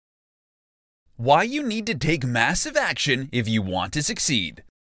Why you need to take massive action if you want to succeed.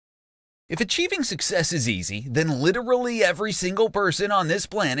 If achieving success is easy, then literally every single person on this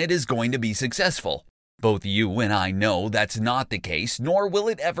planet is going to be successful. Both you and I know that's not the case, nor will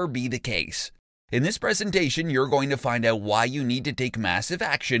it ever be the case. In this presentation, you're going to find out why you need to take massive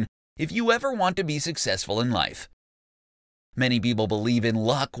action if you ever want to be successful in life. Many people believe in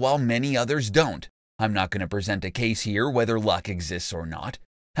luck while many others don't. I'm not going to present a case here whether luck exists or not.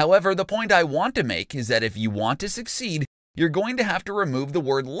 However, the point I want to make is that if you want to succeed, you're going to have to remove the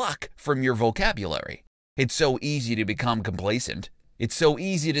word luck from your vocabulary. It's so easy to become complacent. It's so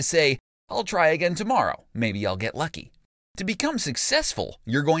easy to say, I'll try again tomorrow. Maybe I'll get lucky. To become successful,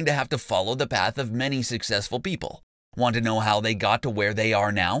 you're going to have to follow the path of many successful people. Want to know how they got to where they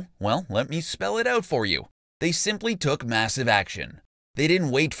are now? Well, let me spell it out for you. They simply took massive action. They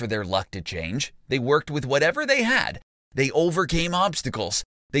didn't wait for their luck to change. They worked with whatever they had. They overcame obstacles.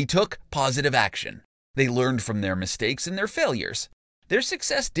 They took positive action. They learned from their mistakes and their failures. Their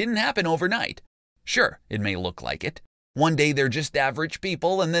success didn't happen overnight. Sure, it may look like it. One day they're just average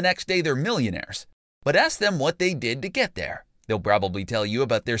people and the next day they're millionaires. But ask them what they did to get there. They'll probably tell you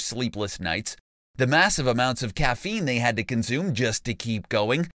about their sleepless nights, the massive amounts of caffeine they had to consume just to keep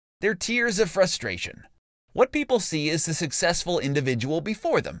going, their tears of frustration. What people see is the successful individual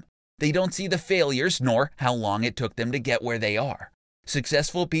before them. They don't see the failures nor how long it took them to get where they are.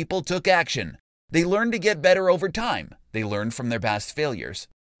 Successful people took action. They learned to get better over time. They learned from their past failures.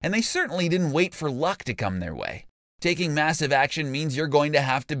 And they certainly didn't wait for luck to come their way. Taking massive action means you're going to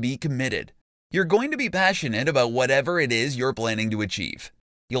have to be committed. You're going to be passionate about whatever it is you're planning to achieve.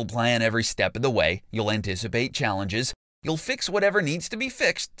 You'll plan every step of the way. You'll anticipate challenges. You'll fix whatever needs to be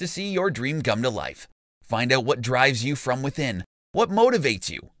fixed to see your dream come to life. Find out what drives you from within, what motivates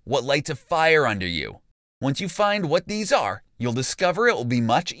you, what lights a fire under you. Once you find what these are, you'll discover it will be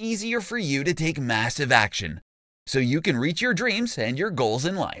much easier for you to take massive action so you can reach your dreams and your goals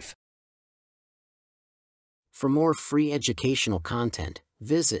in life. For more free educational content,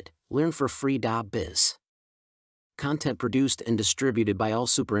 visit learnforfree.biz. Content produced and distributed by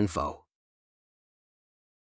AllSuperInfo.